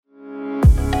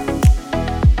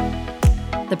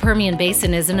The Permian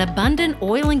Basin is an abundant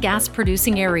oil and gas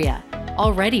producing area.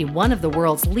 Already one of the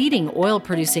world's leading oil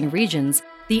producing regions,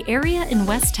 the area in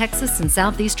West Texas and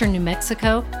southeastern New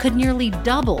Mexico could nearly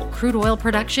double crude oil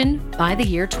production by the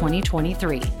year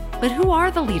 2023. But who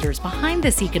are the leaders behind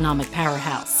this economic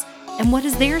powerhouse? And what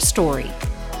is their story?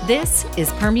 This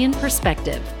is Permian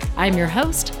Perspective. I'm your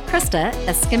host, Krista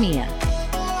Escamilla.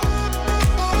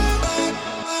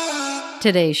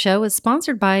 Today's show is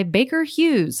sponsored by Baker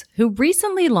Hughes, who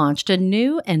recently launched a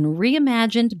new and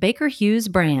reimagined Baker Hughes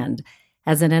brand.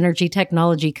 As an energy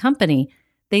technology company,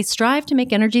 they strive to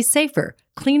make energy safer,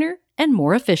 cleaner, and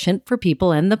more efficient for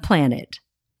people and the planet.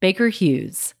 Baker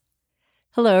Hughes.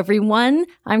 Hello, everyone.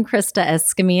 I'm Krista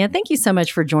Escamilla. Thank you so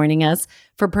much for joining us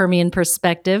for Permian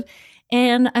Perspective.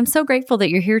 And I'm so grateful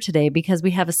that you're here today because we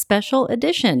have a special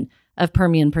edition of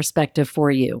Permian Perspective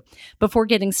for you. Before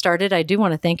getting started, I do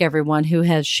want to thank everyone who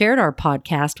has shared our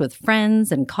podcast with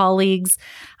friends and colleagues.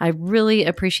 I really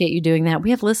appreciate you doing that.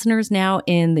 We have listeners now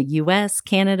in the US,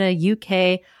 Canada,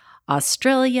 UK,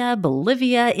 Australia,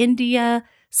 Bolivia, India,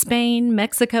 Spain,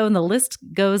 Mexico, and the list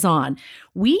goes on.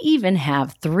 We even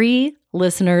have 3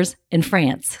 listeners in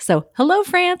France. So hello,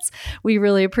 France. We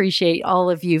really appreciate all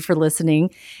of you for listening.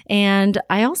 And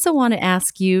I also want to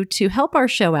ask you to help our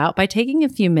show out by taking a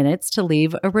few minutes to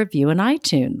leave a review in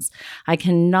iTunes. I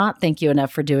cannot thank you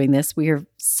enough for doing this. We are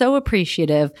so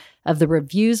appreciative of the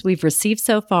reviews we've received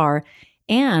so far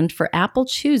and for Apple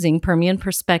choosing Permian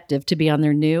Perspective to be on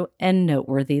their new and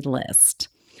noteworthy list.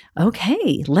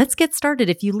 Okay, let's get started.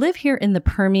 If you live here in the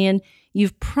Permian,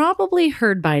 you've probably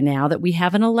heard by now that we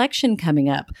have an election coming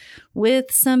up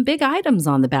with some big items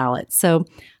on the ballot. So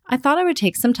I thought I would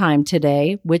take some time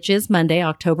today, which is Monday,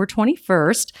 October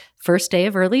 21st, first day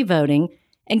of early voting,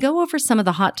 and go over some of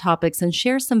the hot topics and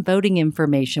share some voting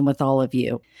information with all of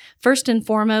you. First and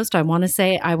foremost, I want to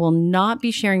say I will not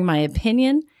be sharing my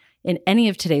opinion in any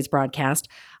of today's broadcast.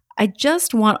 I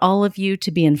just want all of you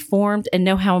to be informed and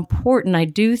know how important I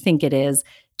do think it is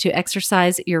to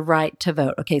exercise your right to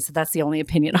vote. Okay, so that's the only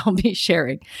opinion I'll be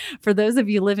sharing. For those of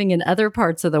you living in other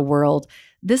parts of the world,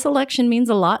 this election means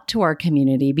a lot to our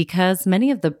community because many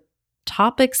of the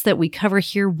topics that we cover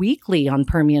here weekly on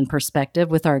Permian Perspective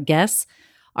with our guests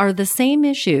are the same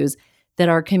issues that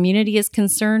our community is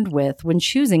concerned with when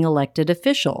choosing elected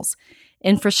officials: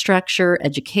 infrastructure,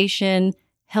 education,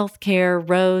 healthcare,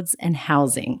 roads, and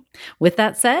housing. With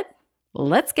that said,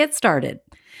 let's get started.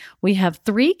 We have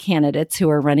 3 candidates who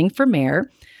are running for mayor: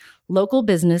 local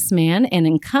businessman and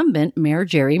incumbent Mayor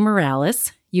Jerry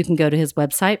Morales. You can go to his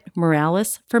website,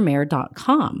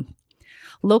 moralesformayor.com.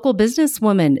 Local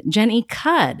businesswoman Jenny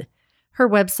Cudd. Her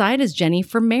website is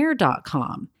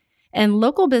jennyformayor.com. And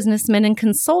local businessman and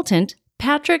consultant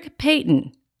Patrick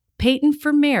Payton.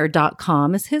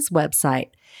 PaytonForMayor.com is his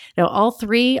website. Now, all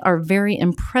 3 are very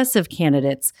impressive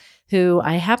candidates who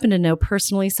I happen to know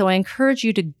personally, so I encourage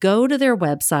you to go to their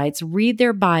websites, read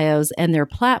their bios and their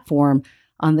platform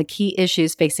on the key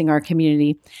issues facing our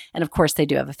community. And of course, they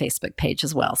do have a Facebook page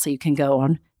as well, so you can go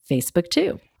on Facebook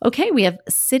too. Okay, we have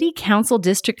City Council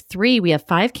District 3. We have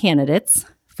 5 candidates.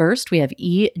 First, we have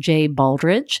E.J.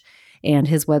 Baldridge, and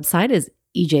his website is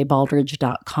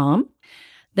ejbaldridge.com.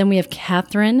 Then we have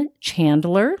Catherine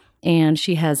Chandler, and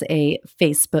she has a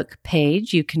Facebook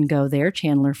page. You can go there,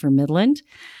 Chandler for Midland.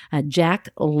 Jack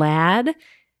Ladd,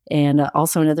 and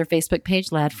also another Facebook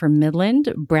page, Ladd for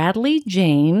Midland. Bradley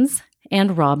James,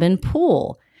 and Robin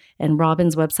Poole. And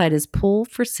Robin's website is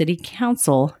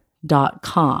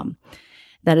pooleforcitycouncil.com.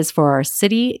 That is for our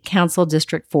City Council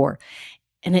District 4.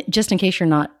 And just in case you're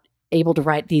not able to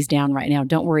write these down right now,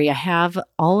 don't worry. I have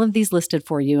all of these listed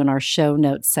for you in our show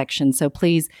notes section. So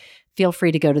please feel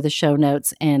free to go to the show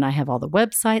notes, and I have all the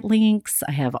website links.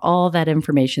 I have all that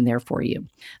information there for you.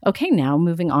 Okay, now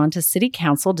moving on to City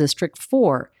Council District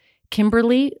 4.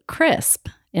 Kimberly Crisp,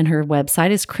 and her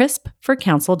website is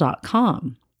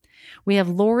crispforcouncil.com. We have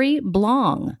Lori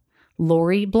Blong,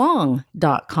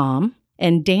 loriblong.com,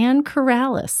 and Dan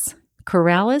Corrales,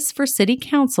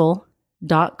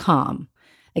 corralesforcitycouncil.com.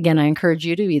 Again, I encourage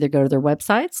you to either go to their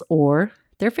websites or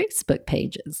their Facebook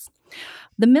pages.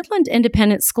 The Midland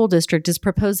Independent School District is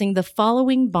proposing the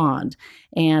following bond,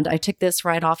 and I took this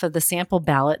right off of the sample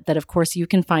ballot that, of course, you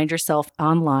can find yourself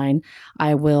online.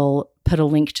 I will put a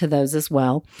link to those as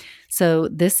well. So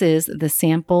this is the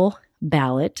sample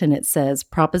ballot, and it says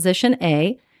Proposition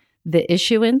A, the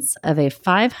issuance of a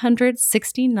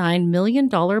 $569 million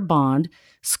bond,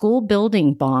 school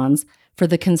building bonds, for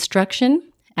the construction,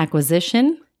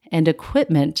 acquisition, and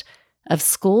equipment of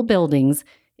school buildings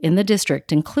in the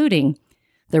district, including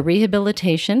the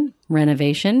rehabilitation,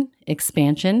 renovation,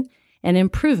 expansion, and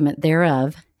improvement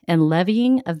thereof, and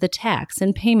levying of the tax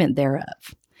and payment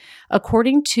thereof.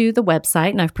 According to the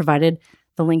website, and I've provided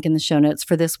the link in the show notes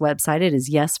for this website, it is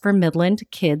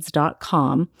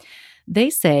yesformidlandkids.com. They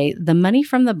say the money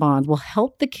from the bond will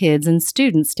help the kids and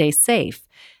students stay safe,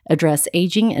 address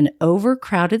aging and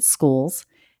overcrowded schools,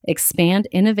 expand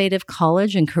innovative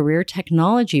college and career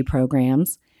technology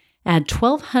programs, add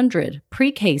 1,200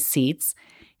 pre-K seats,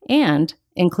 and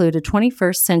include a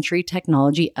 21st century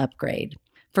technology upgrade.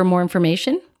 For more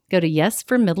information, go to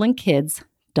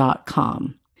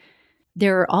yesformidlandkids.com.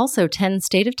 There are also 10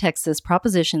 state of Texas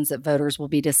propositions that voters will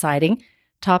be deciding.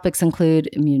 Topics include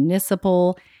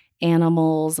municipal,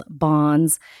 animals,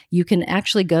 bonds. You can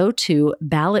actually go to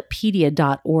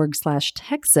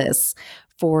ballotpedia.org/Texas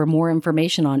for more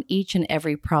information on each and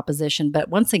every proposition. But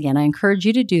once again, I encourage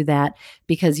you to do that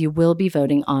because you will be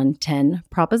voting on 10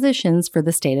 propositions for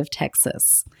the state of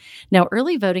Texas. Now,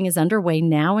 early voting is underway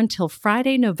now until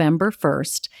Friday, November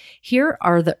 1st. Here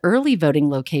are the early voting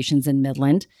locations in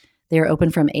Midland. They are open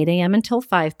from 8 a.m. until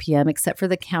 5 p.m., except for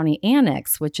the county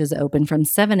annex, which is open from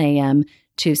 7 a.m.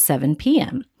 to 7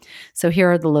 p.m. So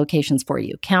here are the locations for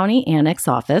you. County Annex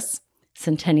Office,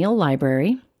 Centennial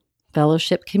Library,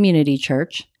 Fellowship Community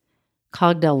Church,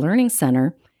 Cogdell Learning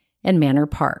Center, and Manor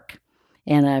Park.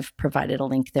 And I've provided a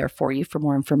link there for you for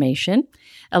more information.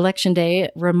 Election Day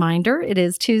reminder, it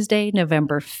is Tuesday,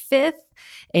 November 5th.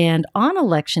 And on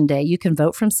Election Day, you can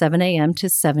vote from 7 a.m. to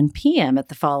 7 p.m. at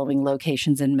the following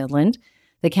locations in Midland: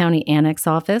 the County Annex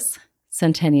Office,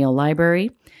 Centennial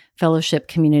Library, Fellowship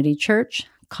Community Church,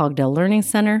 Cogdell Learning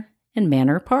Center, and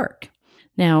Manor Park.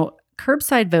 Now,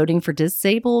 curbside voting for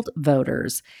disabled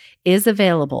voters is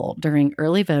available during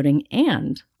early voting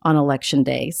and on Election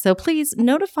Day. So please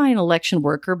notify an election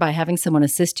worker by having someone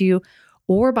assist you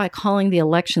or by calling the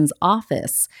elections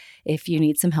office if you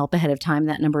need some help ahead of time.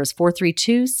 That number is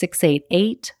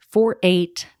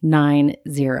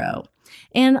 432-688-4890.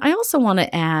 And I also want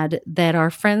to add that our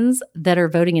friends that are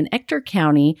voting in Ector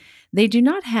County, they do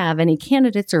not have any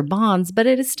candidates or bonds, but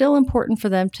it is still important for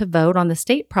them to vote on the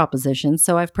state proposition.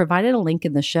 So I've provided a link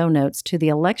in the show notes to the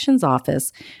elections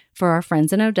office for our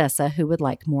friends in Odessa who would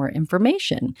like more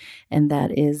information. And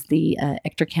that is the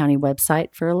Ector County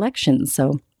website for elections.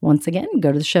 So once again,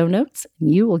 go to the show notes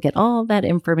and you will get all that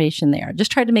information there.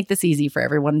 Just try to make this easy for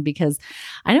everyone because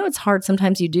I know it's hard.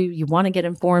 Sometimes you want to get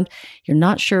informed. You're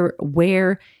not sure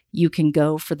where you can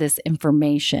go for this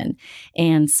information.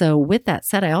 And so with that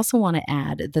said, I also want to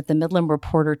add that the Midland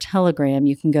Reporter Telegram,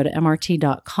 you can go to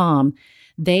mrt.com.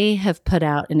 They have put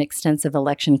out an extensive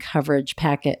election coverage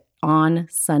packet on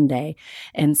Sunday.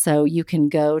 And so you can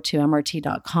go to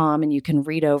mrt.com and you can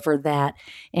read over that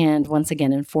and once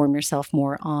again inform yourself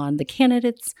more on the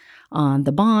candidates, on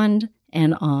the bond,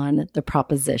 and on the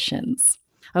propositions.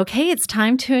 Okay, it's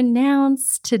time to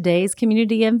announce today's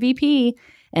community MVP.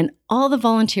 And all the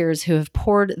volunteers who have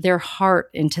poured their heart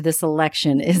into this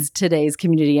election is today's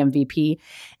community MVP.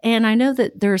 And I know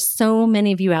that there are so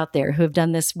many of you out there who have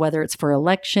done this, whether it's for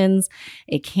elections,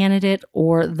 a candidate,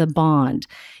 or the bond.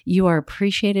 You are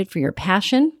appreciated for your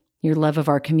passion, your love of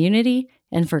our community,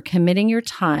 and for committing your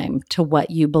time to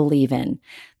what you believe in.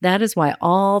 That is why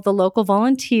all the local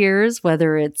volunteers,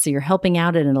 whether it's you're helping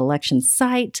out at an election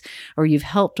site or you've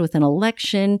helped with an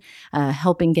election,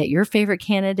 helping get your favorite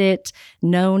candidate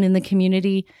known in the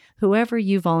community, whoever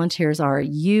you volunteers are,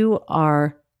 you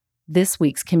are this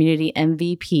week's community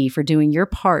MVP for doing your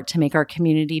part to make our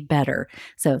community better.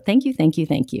 So thank you, thank you,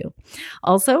 thank you.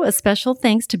 Also, a special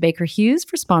thanks to Baker Hughes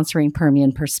for sponsoring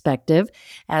Permian Perspective.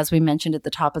 As we mentioned at the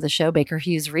top of the show, Baker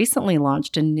Hughes recently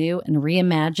launched a new and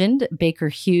reimagined Baker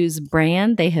Hughes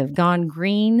brand. They have gone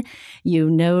green. You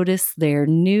notice their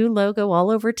new logo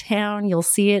all over town. You'll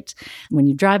see it when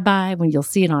you drive by, when you'll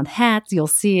see it on hats, you'll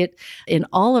see it in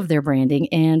all of their branding.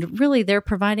 And really, they're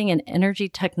providing an energy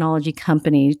technology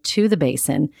company to the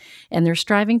basin, and they're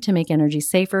striving to make energy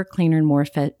safer, cleaner, and more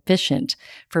efficient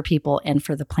for people and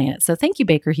for the planet. So thank you,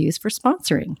 Baker Hughes, for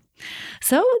sponsoring.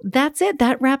 So that's it.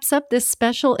 That wraps up this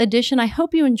special edition. I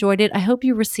hope you enjoyed it. I hope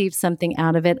you received something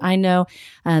out of it. I know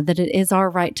that it is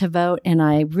our right to vote, and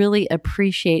I really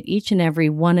appreciate each and every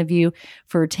one of you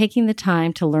for taking the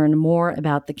time to learn more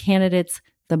about the candidates,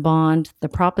 the bond, the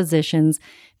propositions,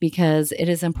 because it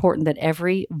is important that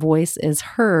every voice is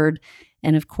heard.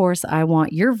 And of course, I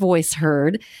want your voice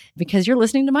heard because you're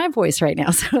listening to my voice right now.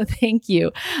 So thank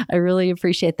you. I really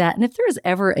appreciate that. And if there is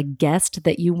ever a guest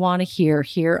that you want to hear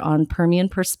here on Permian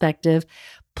Perspective,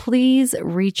 please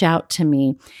reach out to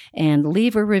me and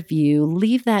leave a review.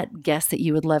 Leave that guest that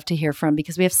you would love to hear from,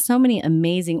 because we have so many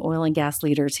amazing oil and gas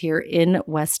leaders here in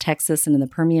West Texas and in the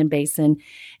Permian Basin,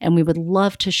 and we would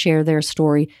love to share their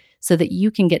story so that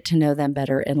you can get to know them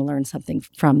better and learn something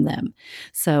from them.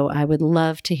 So I would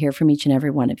love to hear from each and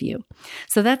every one of you.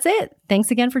 So that's it.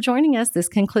 Thanks again for joining us. This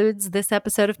concludes this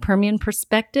episode of Permian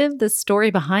Perspective, the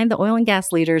story behind the oil and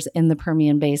gas leaders in the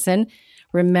Permian Basin.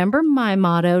 Remember my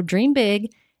motto, dream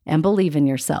big and believe in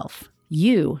yourself.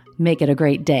 You make it a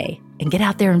great day, and get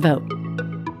out there and vote.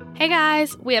 Hey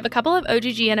guys, we have a couple of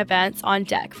OGGN events on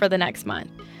deck for the next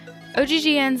month.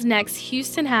 OGGN's next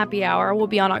Houston Happy Hour will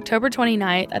be on October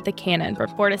 29th at the Cannon from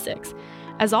 4 to 6.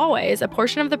 As always, a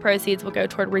portion of the proceeds will go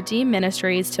toward Redeem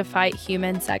Ministries to fight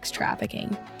human sex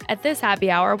trafficking. At this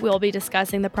happy hour, we'll be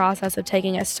discussing the process of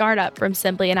taking a startup from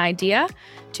simply an idea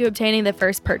to obtaining the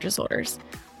first purchase orders.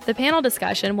 The panel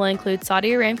discussion will include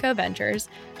Saudi Aramco Ventures,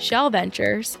 Shell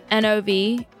Ventures,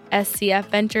 NOV, SCF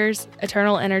Ventures,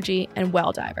 Eternal Energy, and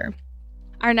Welldiver.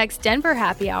 Our next Denver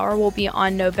happy hour will be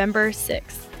on November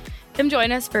 6th. Come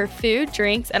join us for food,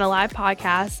 drinks, and a live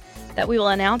podcast that we will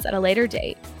announce at a later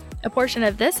date. A portion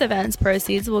of this event's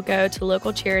proceeds will go to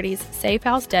local charities Safe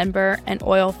House Denver and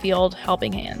Oil Field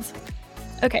Helping Hands.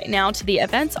 Okay, now to the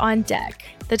events on deck.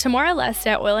 The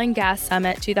Timor-Leste Oil and Gas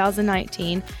Summit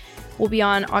 2019 will be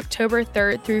on October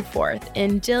 3rd through 4th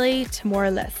in Dili,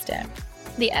 Timor-Leste.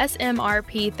 The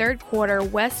SMRP third quarter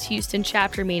West Houston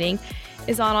chapter meeting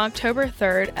is on October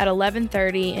 3rd at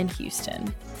 11:30 in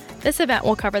Houston. This event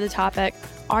will cover the topic,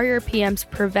 Are your PMs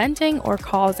preventing or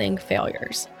causing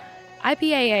failures?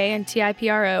 IPAA and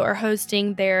TIPRO are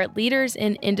hosting their Leaders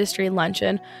in Industry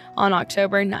Luncheon on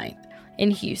October 9th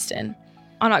in Houston.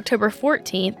 On October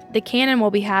 14th, the Cannon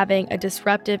will be having a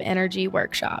Disruptive Energy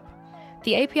Workshop.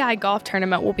 The API Golf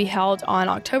Tournament will be held on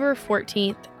October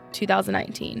 14th,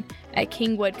 2019 at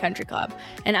Kingwood Country Club.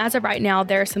 And as of right now,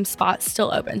 there are some spots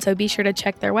still open, so be sure to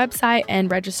check their website and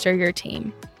register your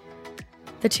team.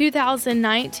 The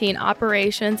 2019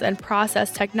 Operations and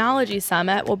Process Technology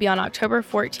Summit will be on October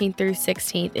 14th through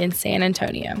 16th in San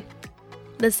Antonio.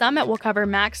 The summit will cover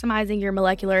maximizing your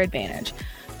molecular advantage,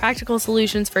 practical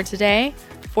solutions for today,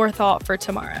 forethought for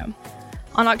tomorrow.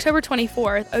 On October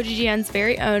 24th, OGGN's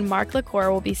very own Mark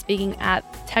LaCour will be speaking at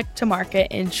Tech to Market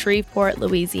in Shreveport,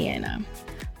 Louisiana.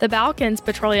 The Balkans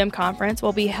Petroleum Conference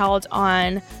will be held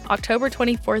on October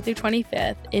 24th through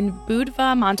 25th in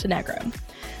Budva, Montenegro.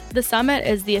 The summit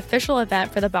is the official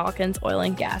event for the Balkans oil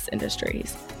and gas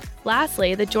industries.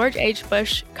 Lastly, the George H.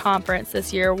 Bush Conference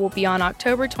this year will be on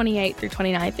October 28th through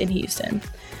 29th in Houston.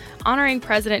 Honoring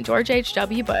President George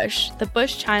H.W. Bush, the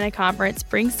Bush-China Conference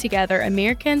brings together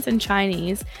Americans and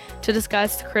Chinese to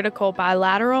discuss critical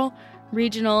bilateral,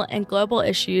 regional, and global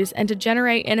issues and to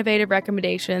generate innovative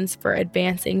recommendations for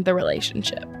advancing the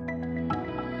relationship.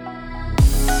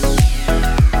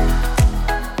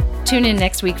 Tune in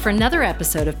next week for another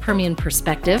episode of Permian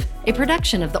Perspective, a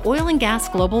production of the Oil and Gas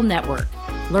Global Network.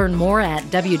 Learn more at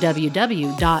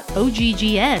www.oggn.com.